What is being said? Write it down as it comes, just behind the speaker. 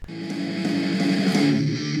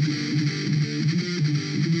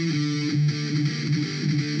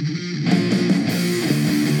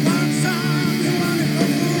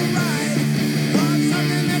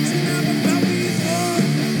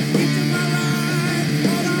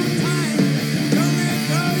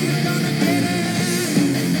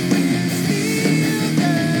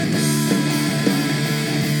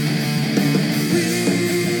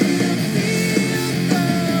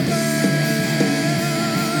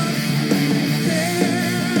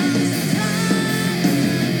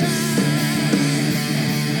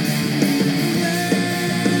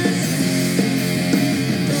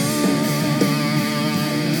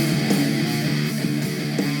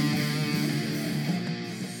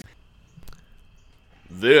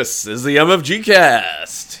This is the MFG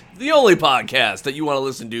Cast, the only podcast that you want to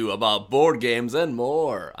listen to about board games and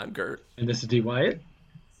more. I'm Kurt. And this is D. Wyatt.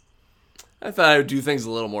 I thought I would do things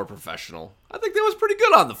a little more professional. I think that was pretty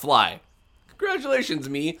good on the fly. Congratulations,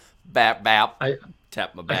 me. Bap, bap.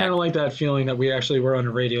 Tap my back. I kind of like that feeling that we actually were on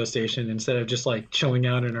a radio station instead of just like chilling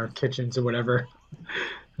out in our kitchens or whatever.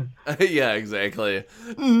 Yeah, exactly.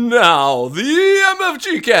 Now, the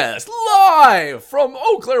MFG Cast, live from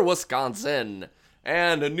Eau Claire, Wisconsin,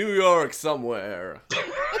 and New York somewhere.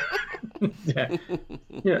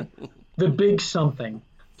 Yeah. The big something.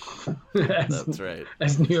 That's right.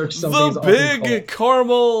 As New York something. The big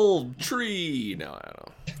caramel tree. No, I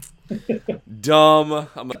don't know. Dumb.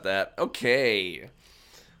 I'm at that. Okay.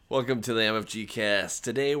 Welcome to the MFG Cast.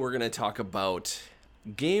 Today we're going to talk about a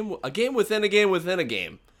game within a game within a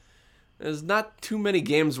game. There's not too many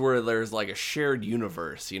games where there's like a shared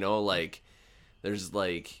universe, like there's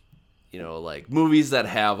like movies that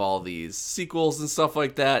have all these sequels and stuff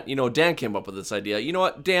like that. Dan came up with this idea. You know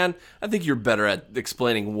what, Dan? I think you're better at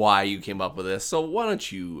explaining why you came up with this. So why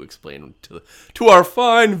don't you explain to our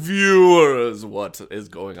fine viewers what is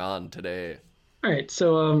going on today? All right.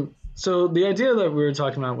 So the idea that we were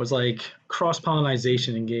talking about was like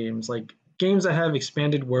cross-pollination in games, like games that have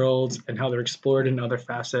expanded worlds and how they're explored in other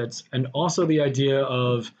facets, and also the idea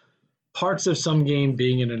of parts of some game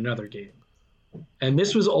being in another game. And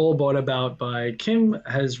this was all brought about by Kim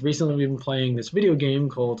has recently been playing this video game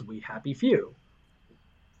called We Happy Few.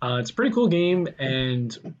 It's a pretty cool game,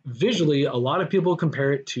 and visually, a lot of people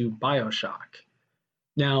compare it to BioShock.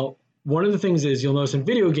 Now, one of the things is you'll notice in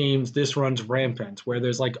video games, this runs rampant, where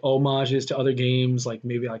there's like homages to other games, like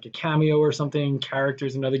maybe like a cameo or something,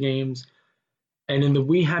 characters in other games. And in the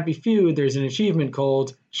We Happy Few, there's an achievement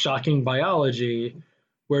called Shocking Biology,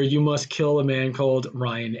 where you must kill a man called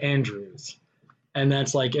Ryan Andrews. And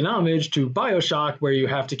that's like an homage to BioShock, where you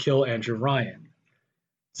have to kill Andrew Ryan.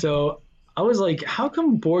 So I was like, how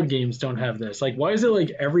come board games don't have this? Like, why is it like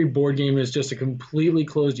every board game is just a completely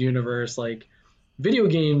closed universe? Like video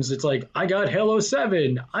games, it's like, I got Halo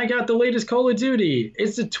 7. I got the latest Call of Duty.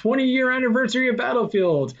 It's the 20-year anniversary of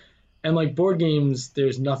Battlefield. And like board games,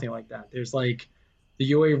 there's nothing like that. There's like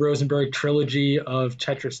the Uwe Rosenberg trilogy of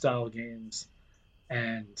Tetris-style games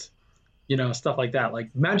and, stuff like that.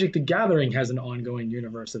 Like Magic the Gathering has an ongoing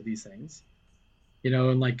universe of these things,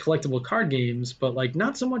 and like collectible card games, but like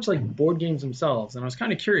not so much like board games themselves. And I was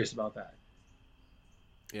kind of curious about that.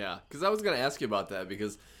 Yeah, because I was going to ask you about that,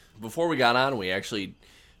 because before we got on, we actually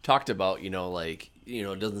talked about, it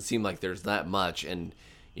doesn't seem like there's that much. And,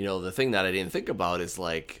 the thing that I didn't think about is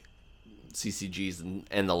like CCGs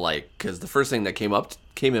and the like, because the first thing that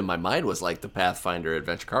came in my mind was like the Pathfinder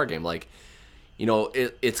adventure card game. Like,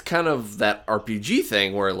 it's kind of that RPG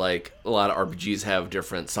thing where like a lot of RPGs have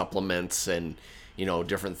different supplements and,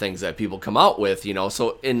 different things that people come out with,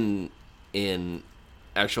 so in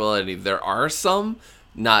actuality, there are some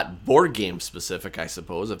not board game specific, I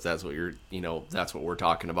suppose, if that's what that's what we're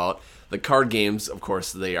talking about. The card games, of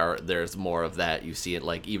course, there's more of that. You see it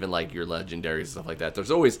like even like your legendaries and stuff like that. There's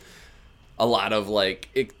always a lot of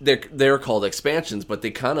like they're called expansions, but they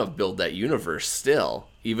kind of build that universe still,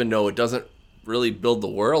 even though it doesn't really build the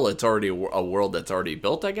world. It's already a world that's already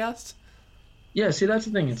built, I guess. Yeah, see, that's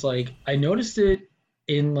the thing. It's like I noticed it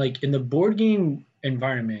in the board game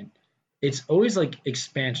environment. It's always like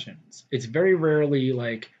expansions. It's very rarely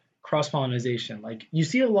like cross-pollination. Like you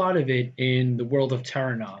see a lot of it in the world of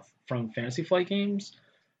Terranoth from Fantasy Flight Games,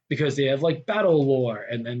 because they have like battle lore,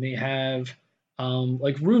 and then they have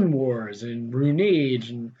like Rune Wars and Rune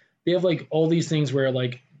Age, and they have like all these things where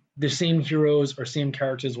like the same heroes or same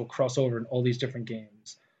characters will cross over in all these different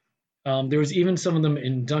games. There was even some of them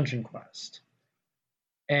in Dungeon Quest.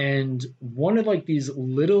 And one of like these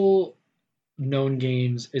little known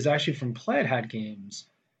games is actually from Plaid Hat Games.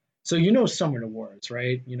 So Summoner Wars,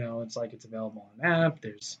 right? It's like it's available on app.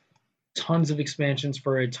 There's tons of expansions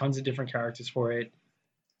for it, tons of different characters for it.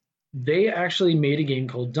 They actually made a game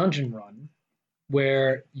called Dungeon Run,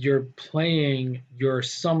 where you're playing your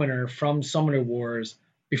summoner from Summoner Wars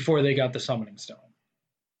before they got the summoning stone.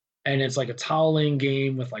 And it's like a toweling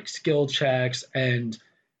game with like skill checks, and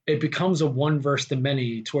it becomes a one versus the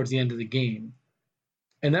many towards the end of the game.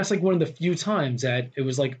 And that's like one of the few times that it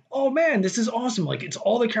was like, oh man, this is awesome. Like it's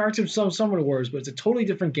all the characters from Summoner Wars, but it's a totally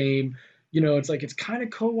different game. It's like it's kind of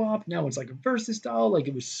co-op. Now it's like a versus style. Like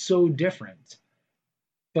it was so different.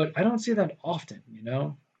 But I don't see that often,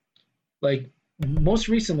 Like most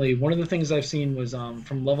recently, one of the things I've seen was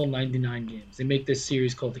from Level 99 Games. They make this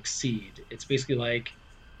series called Exceed. It's basically like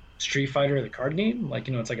Street Fighter, the card game. Like,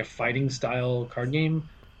 it's like a fighting style card game.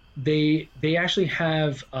 they actually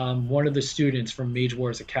have one of the students from Mage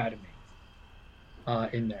Wars Academy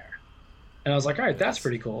in there. And I was like, all right, that's Nice.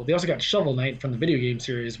 pretty cool. They also got Shovel Knight from the video game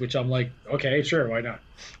series, which I'm like, okay, sure, why not?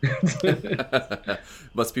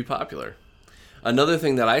 Must be popular. Another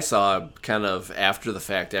thing that I saw kind of after the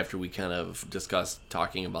fact, after we kind of discussed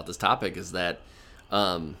talking about this topic,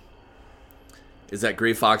 um, is that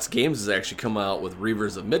Gray Fox Games has actually come out with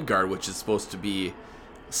Reavers of Midgard, which is supposed to be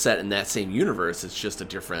set in that same universe. It's just a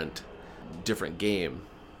different game,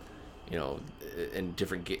 you know, and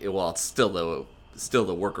different. Well, it's still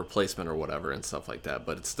the worker placement or whatever and stuff like that,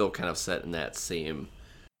 but it's still kind of set in that same.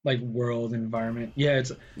 Like world environment. Yeah, it's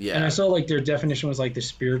and I Yeah. saw like their definition was like the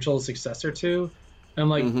spiritual successor to. And I'm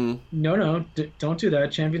like, Mm-hmm. no, don't do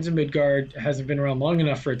that. Champions of Midgard hasn't been around long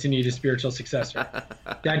enough for it to need a spiritual successor.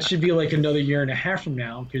 That should be like another year and a half from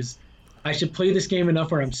now because I should play this game enough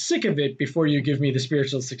where I'm sick of it before you give me the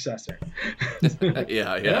spiritual successor. Yeah.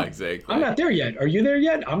 Yeah. Yeah, I'm Exactly. not there yet. Are you there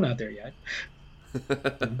yet? I'm not there yet.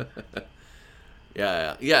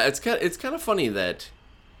 Yeah. Yeah. It's kind of funny that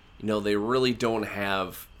they really don't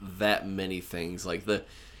have that many things like the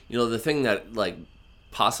thing that like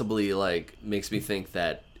possibly like makes me think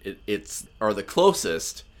that it's or the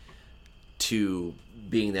closest to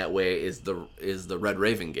being that way is the Red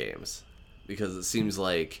Raven games, because it seems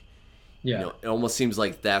like Yeah, it almost seems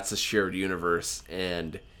like that's a shared universe.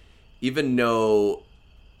 And even though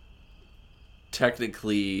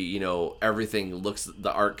technically everything looks,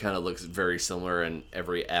 the art kind of looks very similar in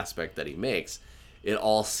every aspect that he makes, it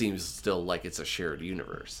all seems still like it's a shared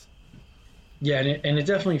universe. yeah, and it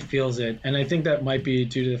definitely feels it. And I think that might be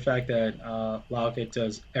due to the fact that Laukit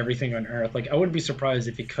does everything on Earth. Like, I wouldn't be surprised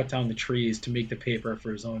if he cut down the trees to make the paper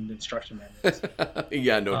for his own instruction manuals.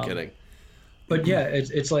 Yeah, no Um, kidding. but yeah,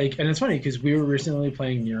 it's like, and it's funny because we were recently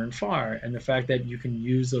playing Near and Far, and the fact that you can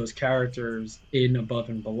use those characters in Above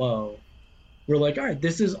and Below, we're like, all right,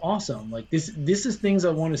 this is awesome. Like this is things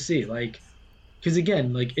I want to see. Like, because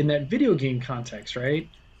again, like in that video game context, right?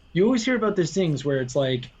 You always hear about these things where it's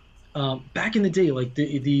like, back in the day, like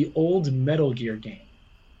the old Metal Gear game,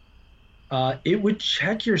 it would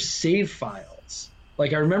check your save files.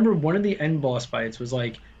 Like I remember one of the end boss fights was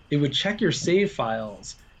like it would check your save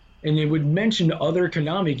files, and it would mention other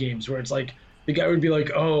Konami games where it's like the guy would be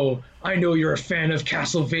like, "Oh, I know you're a fan of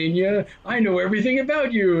Castlevania. I know everything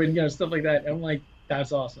about you," and stuff like that. And I'm like,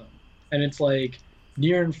 "That's awesome." And it's like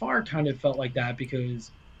Near and Far kind of felt like that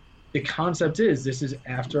because the concept is this is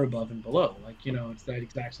after Above and Below. Like it's that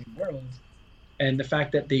exact same world, and the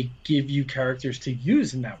fact that they give you characters to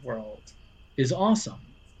use in that world is awesome.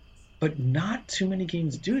 But not too many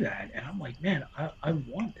games do that, and I'm like, man, I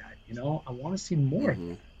want that. I want to see more of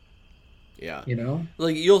Hmm. Yeah. that.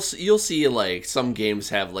 Like you'll see like some games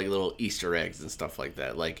have like little Easter eggs and stuff like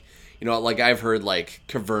that. Like like I've heard like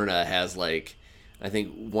Caverna has like, I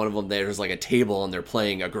think one of them there's like a table and they're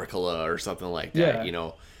playing Agricola or something like that.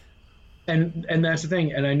 Yeah, and that's the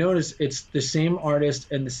thing. And I noticed it's the same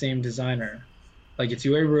artist and the same designer. Like it's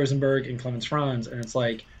Uwe Rosenberg and Clemens Franz, and it's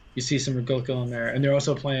like you see some Rogulka in there, and they're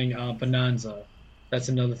also playing Bonanza. That's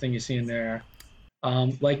another thing you see in there.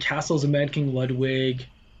 Like Castles of Mad King Ludwig,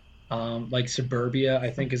 like Suburbia,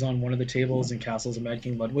 I think is on one of the tables in Castles of Mad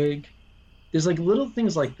King Ludwig. There's like little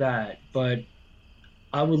things like that, but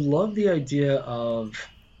I would love the idea of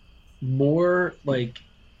more like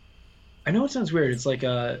I know it sounds weird. It's like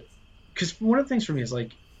because one of the things for me is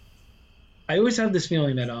like I always have this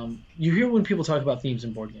feeling that you hear when people talk about themes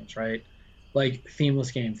in board games, right? Like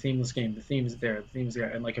themeless game, the theme is there, the theme is there,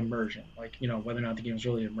 and like immersion, like whether or not the game is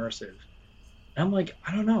really immersive. And I'm like,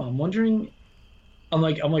 I don't know. I'm wondering. I'm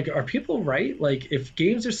like, are people right? Like, if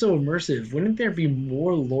games are so immersive, wouldn't there be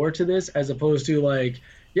more lore to this as opposed to like,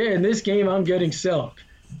 yeah, in this game I'm getting silk.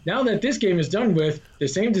 Now that this game is done with, the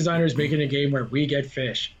same designer is making a game where we get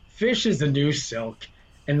fish. Fish is the new silk,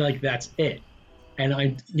 and like that's it. And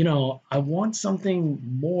I want something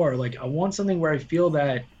more. Like, I want something where I feel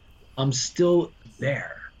that I'm still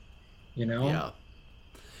there. You know? Yeah.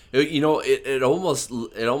 It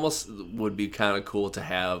almost would be kind of cool to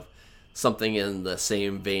have something in the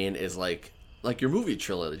same vein as like your movie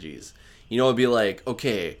trilogies. It'd be like,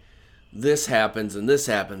 okay, this happens and this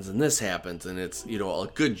happens and this happens, and it's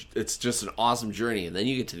it's just an awesome journey, and then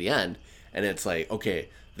you get to the end and it's like, okay,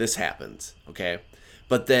 this happens, okay,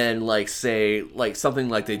 but then like say like something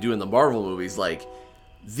like they do in the Marvel movies, like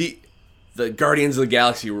the Guardians of the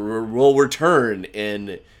Galaxy will return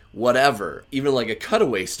in whatever, even like a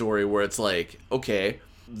cutaway story where it's like, okay,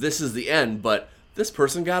 this is the end, but this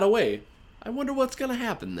person got away. I wonder what's gonna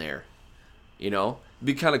happen there. It'd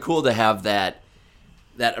be kind of cool to have that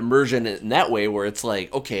immersion in that way, where it's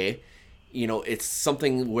like, okay, it's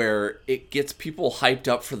something where it gets people hyped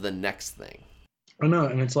up for the next thing. I know,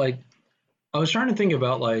 and it's like I was trying to think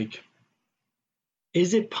about like,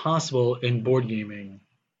 is it possible in board gaming,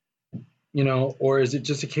 or is it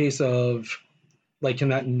just a case of like, can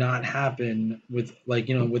that not happen with like,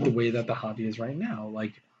 with the way that the hobby is right now?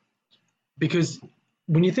 Like, because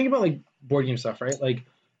when you think about like board game stuff, right? Like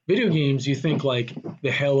video games, you think like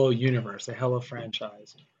the Halo universe, the Halo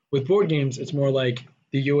franchise. With board games, it's more like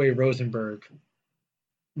the UA Rosenberg,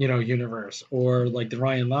 universe, or like the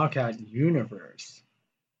Ryan Laukat universe,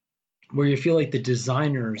 where you feel like the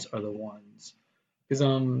designers are the ones. Because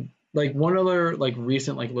like one other like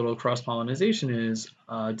recent like little cross pollination is,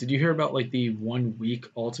 did you hear about like the 1 week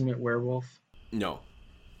Ultimate Werewolf? No.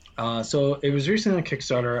 So it was recently on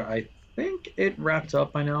Kickstarter. I think it wrapped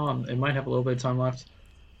up by now. It might have a little bit of time left.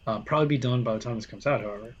 Probably be done by the time this comes out,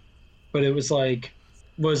 however. But it was like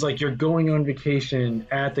you're going on vacation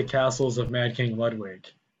at the castles of Mad King Ludwig,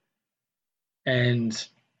 and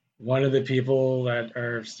one of the people that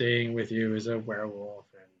are staying with you is a werewolf,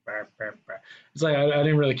 and bah, bah, bah. It's like I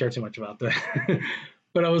didn't really care too much about that.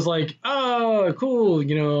 But I was like, oh, cool,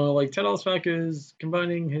 like Ted Alspach is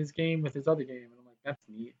combining his game with his other game, and I'm like, that's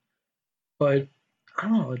neat. But I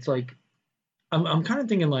don't know. It's like I'm kind of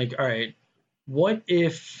thinking like, all right, what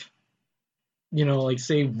if like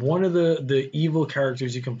say one of the evil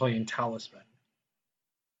characters you can play in Talisman,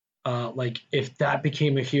 like if that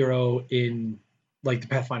became a hero in like the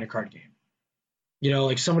Pathfinder card game,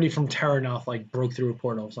 like somebody from Terranoth like broke through a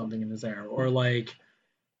portal or something and is there, or like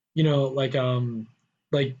like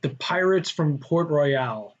the pirates from Port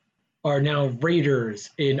Royal are now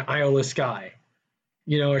raiders in Isle of Skye,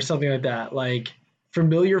 or something like that. Like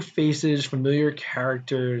familiar faces, familiar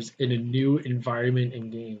characters in a new environment in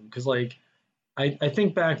game. Because like I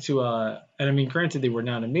think back to and I mean granted they were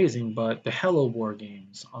not amazing, but the Hello War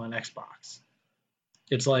games on Xbox.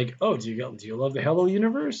 It's like, oh, do you love the Hello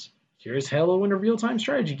universe? Here's Hello in a real time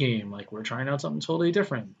strategy game. Like we're trying out something totally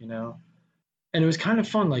different, And it was kind of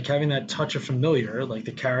fun, like having that touch of familiar, like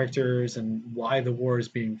the characters and why the war is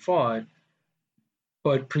being fought,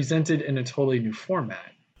 but presented in a totally new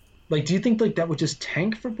format. Like, do you think like that would just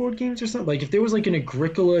tank for board games or something? Like, if there was like an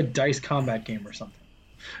Agricola dice combat game or something.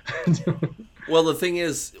 Well, the thing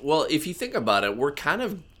is, if you think about it, we're kind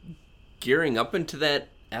of gearing up into that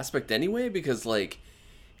aspect anyway, because like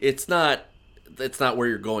it's not where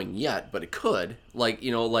you're going yet, but it could. Like,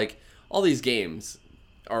 like all these games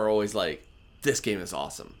are always like, this game is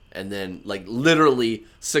awesome, and then like literally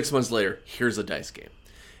 6 months later, here's a dice game,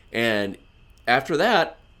 and after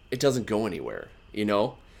that, it doesn't go anywhere,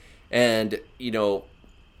 and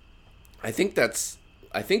I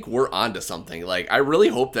think we're onto something. Like, I really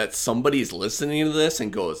hope that somebody's listening to this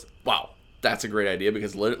and goes, wow, that's a great idea,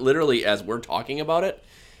 because literally as we're talking about it,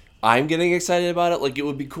 I'm getting excited about it. Like, it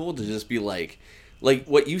would be cool to just be like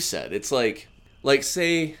what you said. It's like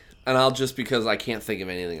say, and I'll just, because I can't think of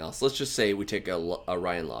anything else, let's just say we take a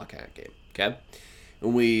Ryan Laukat game, okay?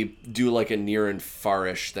 And we do like a near and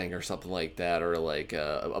far-ish thing or something like that, or like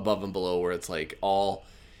above and below, where it's like all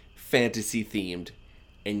fantasy themed,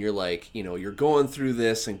 and you're like, you're going through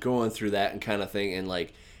this and going through that and kind of thing, and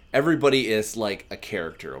like everybody is like a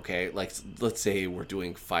character, okay? Like, let's say we're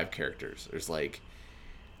doing 5 characters. There's like,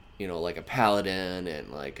 like a paladin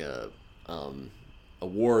and like a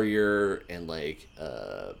warrior and like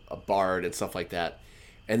a bard and stuff like that.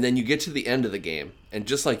 And then you get to the end of the game, and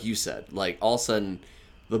just like you said, like all of a sudden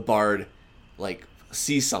the bard like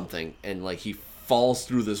sees something, and like he falls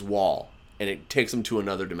through this wall, and it takes him to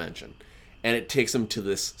another dimension, and it takes him to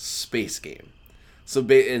this space game. So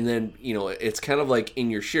and then it's kind of like in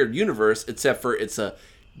your shared universe, except for it's a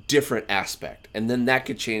different aspect, and then that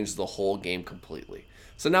could change the whole game completely.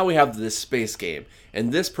 So now we have this space game,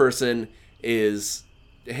 and this person is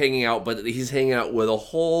hanging out, but he's hanging out with a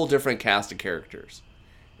whole different cast of characters,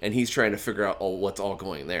 and he's trying to figure out what's all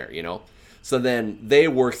going there, So then they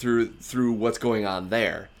work through what's going on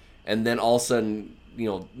there, and then all of a sudden,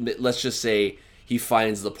 let's just say he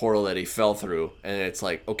finds the portal that he fell through, and it's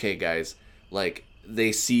like, okay, guys, like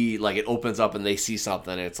they see, like it opens up and they see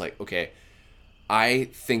something, and it's like, okay, I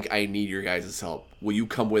think I need your guys' help. Will you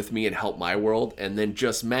come with me and help my world? And then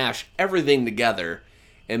just mash everything together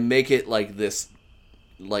and make it like this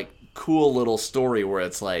like cool little story where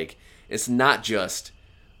it's like, it's not just,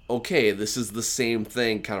 okay, this is the same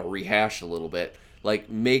thing kind of rehashed a little bit. Like,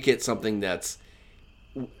 make it something that's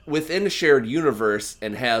within a shared universe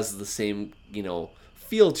and has the same,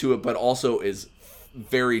 feel to it, but also is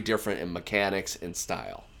very different in mechanics and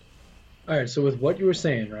style. All right, so with what you were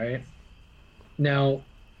saying, right? Now,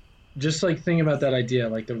 just like thinking about that idea,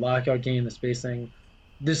 like the lockout game, the space thing,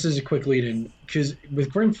 this is a quick lead in because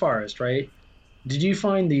with Grim Forest, right? Did you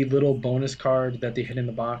find the little bonus card that they hid in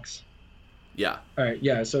the box? Yeah. All right,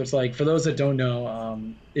 yeah. So it's like for those that don't know,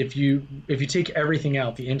 if you take everything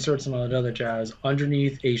out, the inserts and all that other jazz,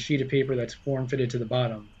 underneath a sheet of paper that's form fitted to the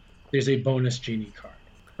bottom, there's a bonus genie card,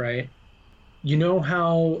 right? You know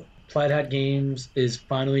how Plaid Hat Games is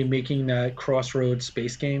finally making that Crossroads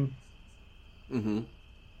space game? Mm-hmm.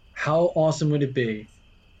 How awesome would it be?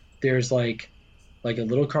 There's like a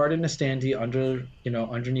little card in a standee under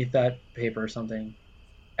underneath that paper or something,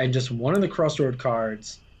 and just one of the crossroad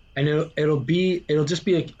cards, and it'll just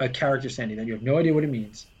be a character standee that you have no idea what it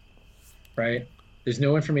means, right? There's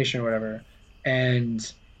no information or whatever,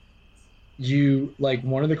 and you like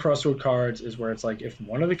one of the crossroad cards is where it's like if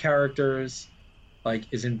one of the characters like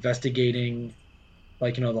is investigating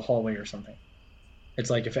like the hallway or something. It's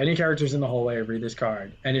like if any character's in the hallway, read this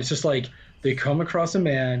card, and it's just like they come across a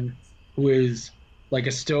man who is like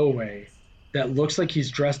a stowaway that looks like he's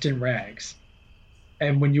dressed in rags,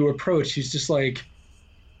 and when you approach, he's just like,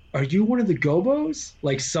 "Are you one of the Gobos?"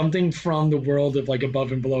 Like something from the world of like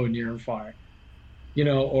above and below, near and far,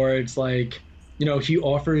 or it's like, he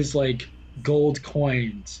offers like gold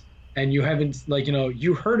coins, and you haven't like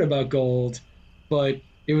you heard about gold, but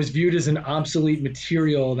it was viewed as an obsolete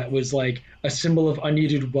material that was like a symbol of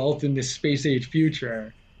unneeded wealth in this space age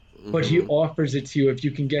future. But he Mm-hmm. offers it to you if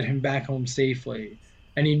you can get him back home safely.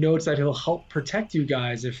 And he notes that he'll help protect you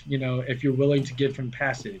guys if you're willing to give him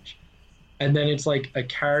passage. And then it's like a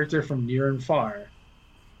character from near and far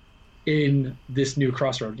in this new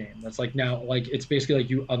Crossroad game. That's like now like it's basically like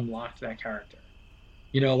you unlocked that character.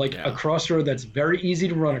 Like a Yeah. crossroad that's very easy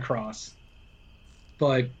to run across,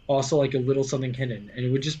 but also like a little something hidden. And it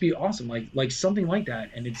would just be awesome. Like something like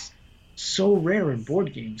that. And it's so rare in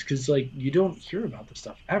board games because like you don't hear about this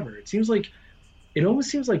stuff ever. It almost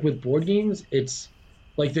seems like with board games, it's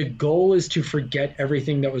like the goal is to forget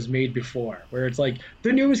everything that was made before. Where it's like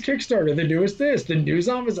the newest Kickstarter, the newest this, the new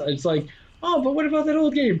zombies. It's like, oh, but what about that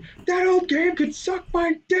old game? That old game could suck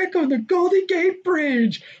my dick on the Golden Gate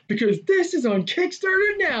Bridge because this is on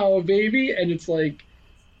Kickstarter now, baby. And it's like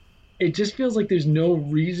it just feels like there's no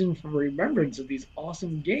reason for remembrance of these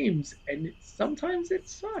awesome games, and sometimes it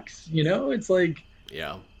sucks. It's like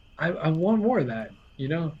Yeah. I want more of that.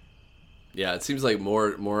 Yeah. It seems like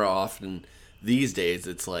more often these days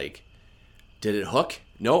it's like, did it hook?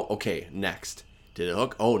 No. Okay. Next. Did it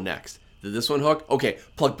hook? Oh, next. Did this one hook? Okay.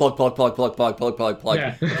 Plug, plug, plug, plug, plug, plug, plug, plug, plug.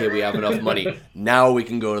 Yeah. Okay, we have enough money. Now we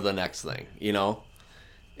can go to the next thing.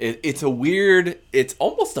 It's a weird. It's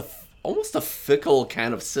almost a fickle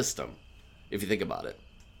kind of system, if you think about it.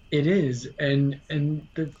 It is, and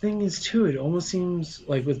the thing is too, it almost seems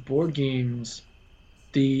like with board games,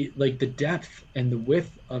 the depth and the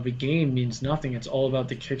width of a game means nothing. It's all about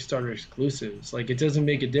the Kickstarter exclusives. Like it doesn't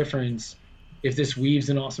make a difference if this weaves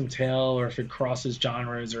an awesome tale or if it crosses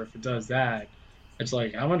genres or if it does that. It's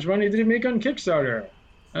like how much money did it make on Kickstarter?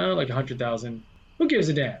 Oh, like 100,000. Who gives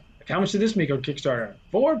a damn? Like how much did this make on Kickstarter?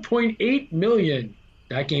 4.8 million.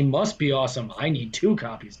 That game must be awesome. I need 2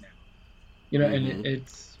 copies now. And Hmm.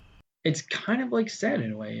 it's kind of like sad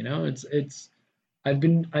in a way. It's I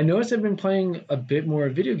noticed I've been playing a bit more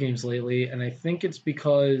video games lately, and I think it's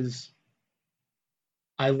because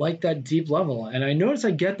I like that deep level. And I notice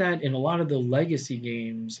I get that in a lot of the legacy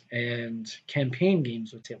games and campaign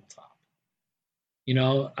games with tabletop.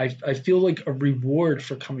 I feel like a reward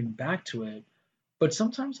for coming back to it. But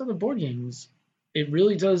sometimes other board games, it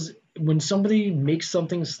really does when somebody makes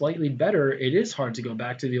something slightly better, it is hard to go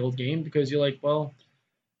back to the old game because you're like, well,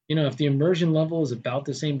 if the immersion level is about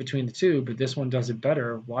the same between the two, but this one does it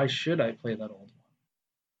better, why should I play that old one?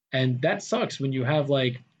 And that sucks when you have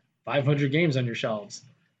like 500 games on your shelves.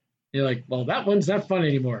 You're like, well, that one's not fun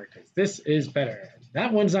anymore because this is better.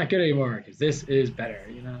 That one's not good anymore because this is better.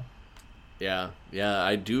 Yeah, yeah,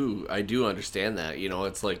 I do understand that.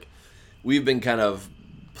 It's like we've been kind of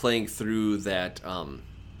playing through that, and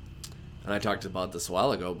I talked about this a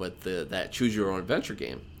while ago, but that choose your own adventure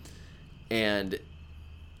game, and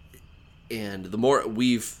the more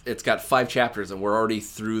it's got 5 chapters, and we're already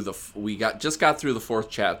through just got through the 4th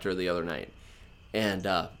chapter the other night, and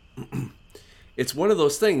it's one of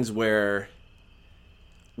those things where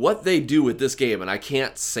what they do with this game, and I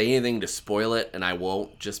can't say anything to spoil it, and I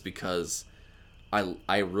won't just because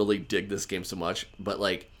I really dig this game so much, but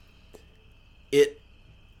like it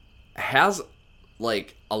has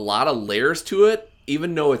like a lot of layers to it,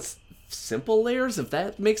 even though it's simple layers, if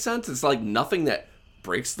that makes sense. It's like nothing that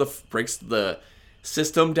breaks the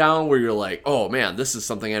system down where you're like, oh man, this is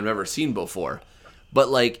something I've never seen before. But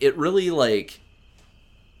like it really like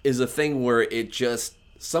is a thing where it just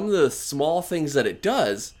some of the small things that it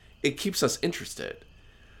does, it keeps us interested.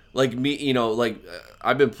 Like me,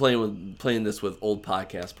 I've been playing this with old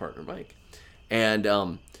podcast partner Mike, and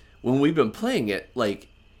when we've been playing it, like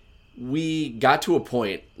we got to a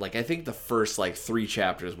point, like I think the first like 3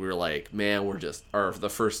 chapters, we were like, man, or the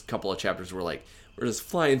first couple of chapters, we're like, we're just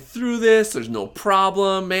flying through this. There's no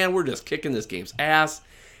problem, man. We're just kicking this game's ass.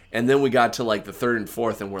 And then we got to like the 3rd and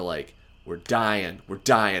 4th, and we're like, we're dying. We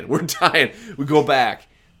go back.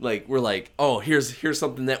 Like, we're like, oh, here's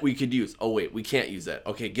something that we could use. Oh, wait, we can't use that.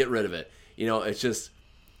 Okay, get rid of it. It's just,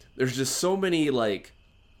 there's just so many, like,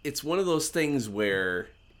 it's one of those things where,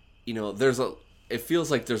 it feels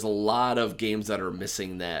like there's a lot of games that are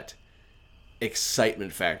missing that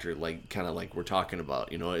excitement factor, like, kind of like we're talking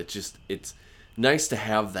about. It's nice to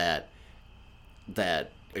have that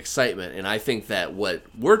excitement. And I think that what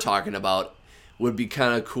we're talking about would be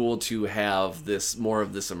kind of cool to have more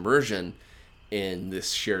of this immersion in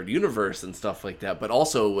this shared universe and stuff like that, but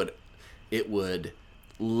also it would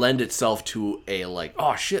lend itself to a like,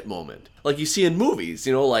 oh shit moment, like you see in movies,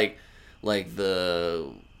 like the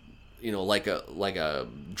like a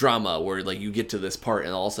drama where like you get to this part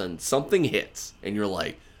and all of a sudden something hits and you're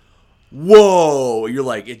like, whoa, you're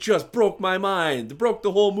like, it just broke my mind, it broke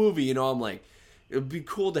the whole movie. I'm like, it would be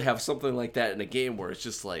cool to have something like that in a game where it's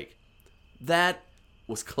just like, that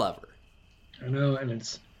was clever. I know,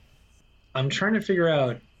 and I'm trying to figure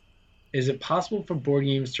out, is it possible for board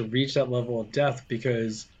games to reach that level of depth?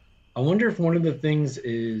 Because I wonder if one of the things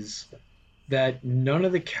is that none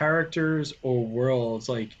of the characters or worlds,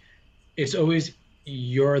 like, it's always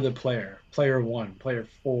you're the player 1, player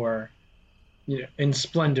 4. In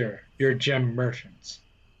Splendor, you're gem merchants.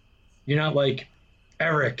 You're not like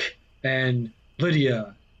Eric and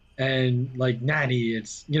Lydia and like Natty.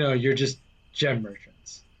 It's, you're just gem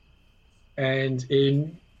merchants. And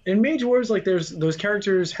in Mage Wars, like those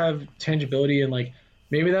characters have tangibility, and like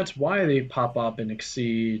maybe that's why they pop up in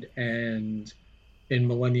Exceed and in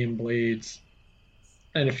Millennium Blades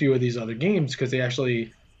and a few of these other games, because they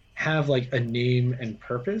actually have like a name and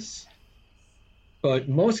purpose. But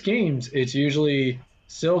most games, it's usually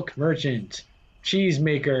silk merchant,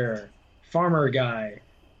 cheesemaker, farmer guy.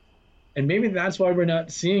 And maybe that's why we're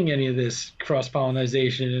not seeing any of this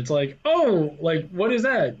cross-pollination. It's like, oh, like, what is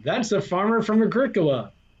that? That's a farmer from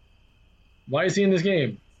Agricola. Why is he in this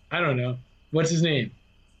game? I don't know. What's his name?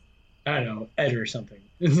 I don't know, Ed or something.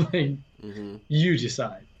 It's like, You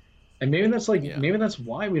decide. And maybe that's like, maybe that's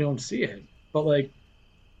why we don't see it. But like,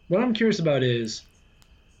 what I'm curious about is,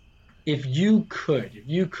 if you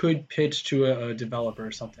could pitch to a developer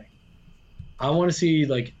or something, I want to see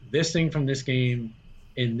like this thing from this game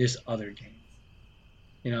in this other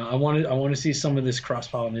game. I want to see some of this cross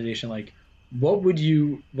pollination. Like, what would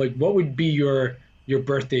be your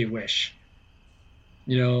birthday wish?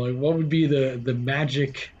 Like, what would be the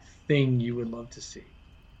magic thing you would love to see?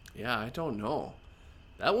 Yeah, I don't know.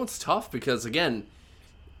 That one's tough because, again,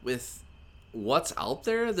 with what's out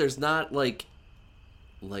there, there's not like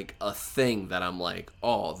a thing that I'm like,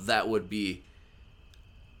 oh, that would be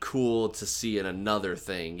cool to see in another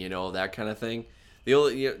thing, that kind of thing. The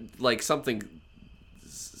only, like, something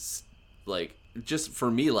like, just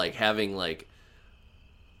for me, like having like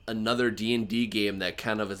another D&D game that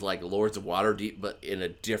kind of is like Lords of Waterdeep but in a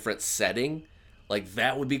different setting, like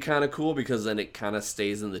that would be kind of cool, because then it kind of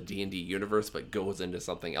stays in the D&D universe but goes into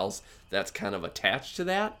something else that's kind of attached to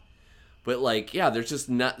that. But like, yeah, there's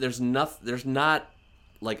not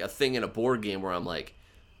like a thing in a board game where I'm like,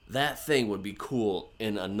 that thing would be cool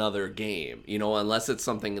in another game, unless it's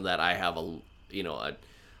something that I have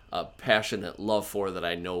a passionate love for, that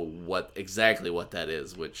I know exactly what that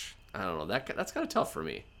is, which I don't know, that's kind of tough for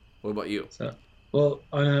me. What about you? So, well,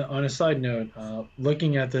 on a side note,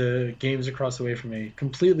 looking at the games across the way from me,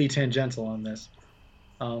 completely tangential on this.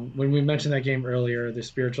 When we mentioned that game earlier, the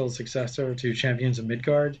spiritual successor to Champions of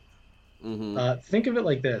Midgard, think of it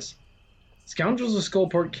like this. Scoundrels of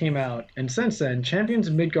Skullport came out, and since then, Champions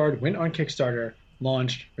of Midgard went on Kickstarter,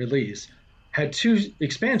 launched, release. Had 2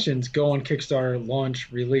 expansions go on Kickstarter,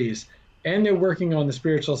 launch, release, and they're working on the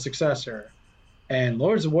spiritual successor. And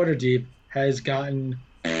Lords of Waterdeep has gotten...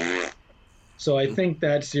 So I think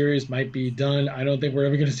that series might be done. I don't think we're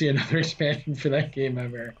ever going to see another expansion for that game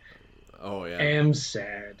ever. Oh, yeah. Am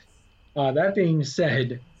sad. That being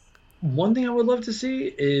said, one thing I would love to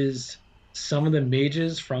see is some of the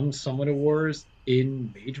mages from Summoner Wars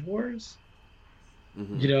in Mage Wars.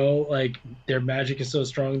 Like their magic is so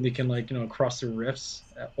strong they can cross the rifts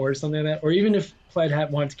or something like that. Or even if Plaid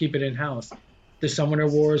Hat wants to keep it in-house, the Summoner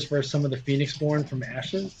Wars versus some of the Phoenixborn from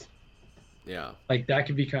Ashes. Yeah. Like that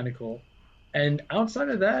could be kind of cool. And outside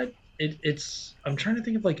of that, it's I'm trying to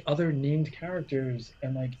think of like other named characters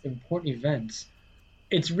and like important events.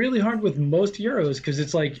 It's really hard with most Euros because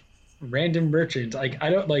it's like random merchants. Like I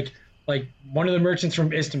don't like one of the merchants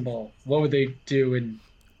from Istanbul. What would they do in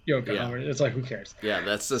Yeah. Yokohama? It's like who cares?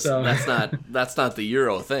 Yeah, So that's not the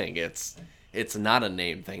Euro thing. It's not a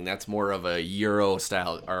name thing. That's more of a Euro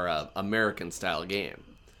style or a American style game.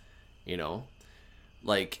 You know,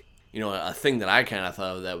 like a thing that I kind of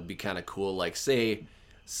thought of that would be kind of cool. Like say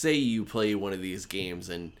you play one of these games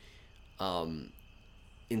and um,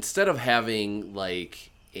 instead of having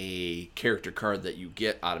like a character card that you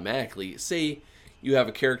get automatically, say you have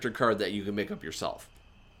a character card that you can make up yourself.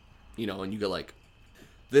 And you go like,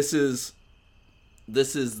 this is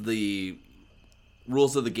the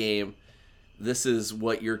rules of the game. This is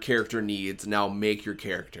what your character needs. Now make your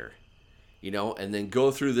character. And then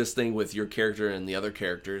go through this thing with your character and the other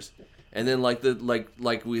characters. And then like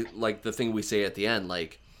the thing we say at the end,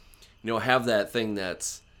 like, have that thing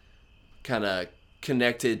that's kind of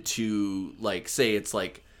connected to, like, say it's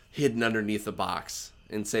like hidden underneath the box,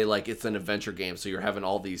 and say like it's an adventure game, so you're having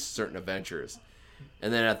all these certain adventures.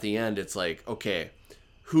 And then at the end it's like, okay,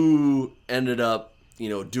 who ended up,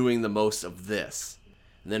 doing the most of this?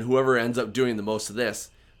 And then whoever ends up doing the most of this,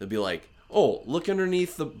 they'll be like, oh, look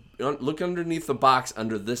underneath the box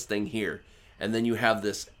under this thing here. And then you have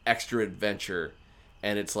this extra adventure,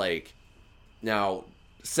 and it's like, now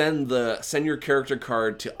send your character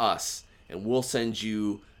card to us, and we'll send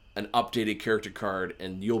you an updated character card,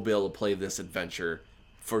 and you'll be able to play this adventure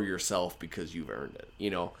for yourself because you've earned it.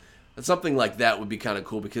 And something like that would be kind of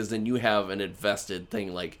cool, because then you have an invested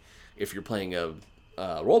thing. Like if you're playing a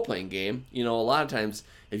role-playing game, a lot of times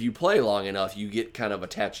if you play long enough, you get kind of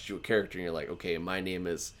attached to a character, and you're like, okay, my name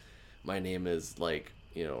is like,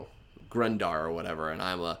 Grendar or whatever, and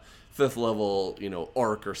I'm a 5th level,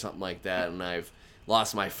 orc or something like that, and I've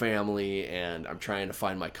lost my family, and I'm trying to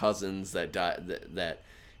find my cousins that died, that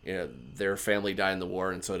their family died in the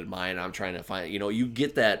war, and so did mine. I'm trying to find, you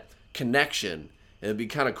get that connection. It'd be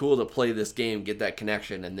kind of cool to play this game, get that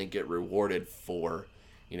connection, and then get rewarded for,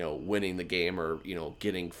 winning the game, or,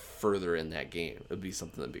 getting further in that game. It'd be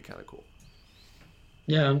something that'd be kind of cool.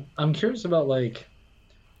 yeah, I'm curious about like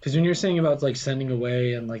because when you're saying about like sending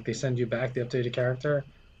away and like they send you back the updated character,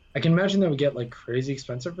 I can imagine that would get like crazy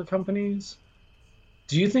expensive for companies.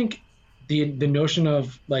 Do you think the notion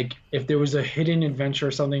of like if there was a hidden adventure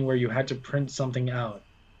or something where you had to print something out,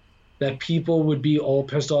 that people would be all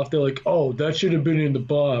pissed off? They're like, oh, that should have been in the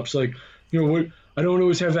box. Like, what? I don't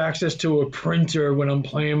always have access to a printer when I'm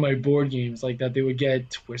playing my board games. Like that, they would get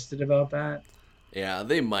twisted about that. Yeah,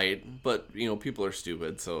 they might, but people are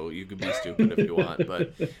stupid, so you could be stupid if you want.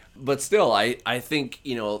 But still, I think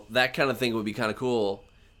that kind of thing would be kind of cool.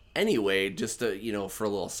 Anyway, just to for a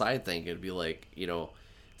little side thing, it'd be like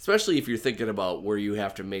especially if you're thinking about where you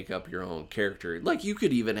have to make up your own character. Like you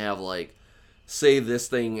could even have like, say this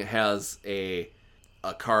thing has a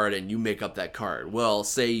card and you make up that card. Well,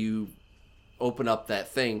 say you open up that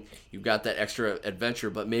thing, you've got that extra adventure,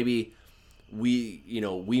 but maybe we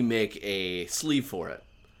make a sleeve for it.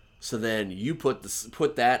 So then you put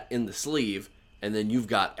that in the sleeve, and then you've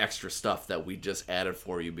got extra stuff that we just added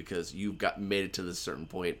for you because you've made it to this certain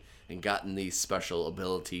point and gotten these special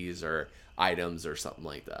abilities or items or something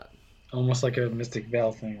like that. Almost like a Mystic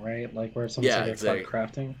Veil thing, right? Like where it's almost like exactly. a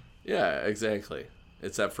card crafting. Yeah, exactly.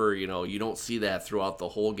 Except for, you don't see that throughout the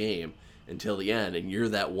whole game until the end, and you're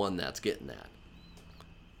that one that's getting that.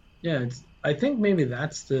 Yeah, I think maybe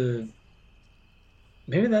that's the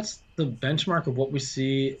benchmark of what we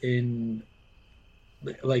see in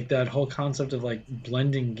like that whole concept of like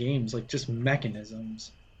blending games, like just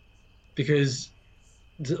mechanisms. Because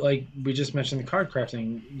like we just mentioned the card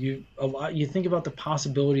crafting, you think about the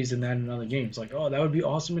possibilities in that in other games. Like, oh, that would be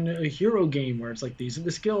awesome in a hero game where it's like these are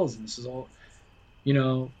the skills and this is all,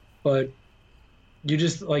 but you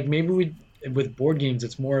just like maybe with board games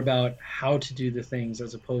it's more about how to do the things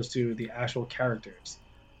as opposed to the actual characters.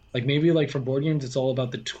 Like maybe like for board games it's all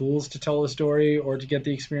about the tools to tell a story or to get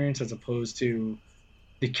the experience as opposed to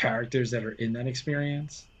the characters that are in that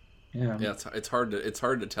experience. Yeah, it's hard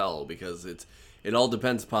to tell because it all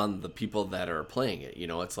depends upon the people that are playing it.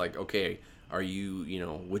 It's like, okay, are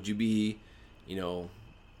you, would you be,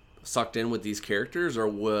 sucked in with these characters, or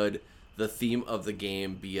would the theme of the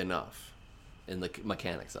game be enough in the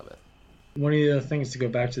mechanics of it? One of the things to go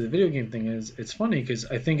back to the video game thing is it's funny because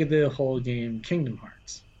I think of the whole game Kingdom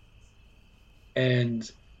Hearts, and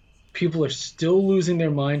people are still losing their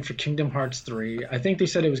mind for Kingdom Hearts 3. I think they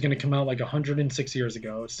said it was going to come out like 106 years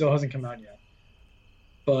ago. It still hasn't come out yet.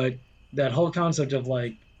 But that whole concept of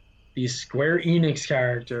like these Square Enix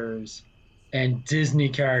characters and Disney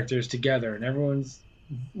characters together, and everyone's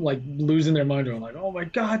like losing their mind. Going like, "Oh my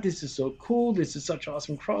god, this is so cool! This is such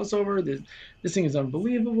awesome crossover! This thing is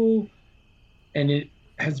unbelievable!" And it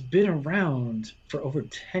has been around for over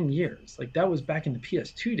 10 years. Like that was back in the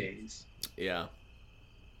PS2 days. Yeah.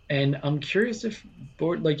 And I'm curious if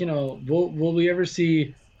board like will we ever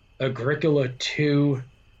see Agricola 2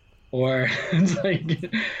 or it's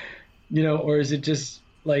like or is it just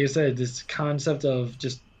like I said this concept of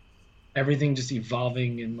just everything just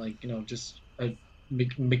evolving and like just a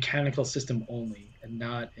mechanical system only and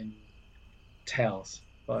not in Tales.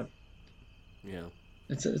 But yeah,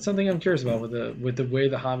 it's something I'm curious about with the way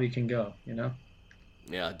the hobby can go.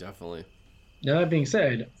 Yeah, definitely. Now that being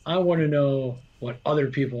said, I want to know what other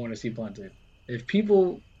people want to see blended. If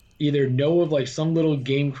people either know of like some little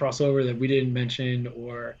game crossover that we didn't mention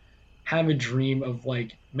or have a dream of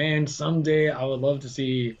like, man, someday I would love to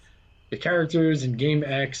see the characters in game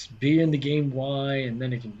X be in the game Y and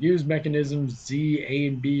then it can use mechanisms Z, A,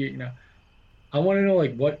 and B, I want to know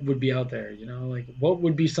like what would be out there, like what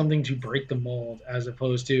would be something to break the mold as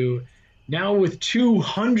opposed to now with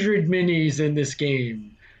 200 minis in this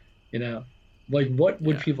game, like what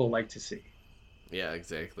would people like to see? Yeah,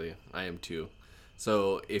 exactly. I am too.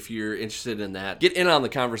 So if you're interested in that, get in on the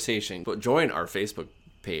conversation. But join our Facebook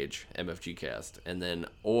page, MFGcast, and then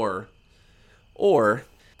or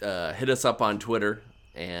hit us up on Twitter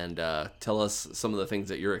and tell us some of the things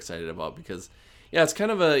that you're excited about because yeah, it's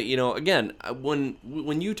kind of a again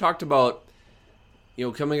when you talked about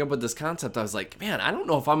coming up with this concept, I was like, man, I don't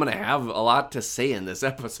know if I'm gonna have a lot to say in this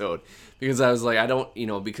episode because I was like, I don't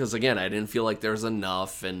because again I didn't feel like there's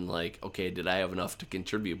enough and like okay, did I have enough to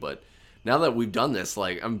contribute? But now that we've done this,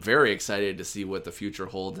 like I'm very excited to see what the future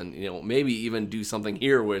holds and maybe even do something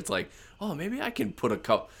here where it's like, oh, maybe I can put a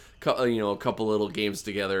couple little games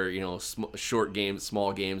together, short games,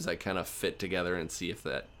 small games that kind of fit together and see if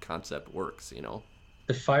that concept works,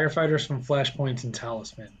 The firefighters from Flashpoint and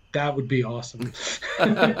Talisman. That would be awesome.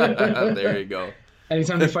 There you go.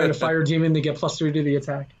 Anytime they fight a fire demon, they get +3 to the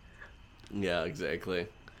attack. Yeah, exactly.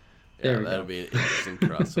 Yeah, that'll be an interesting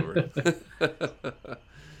crossover.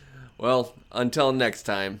 Well, until next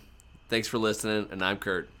time, thanks for listening, and I'm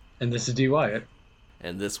Kurt. And this is D. Wyatt.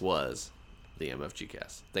 And this was the MFG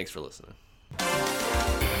Cast. Thanks for listening.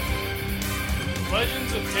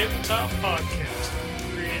 Legends of Tabletop Podcast.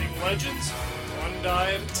 Creating legends, one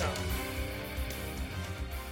die at a time.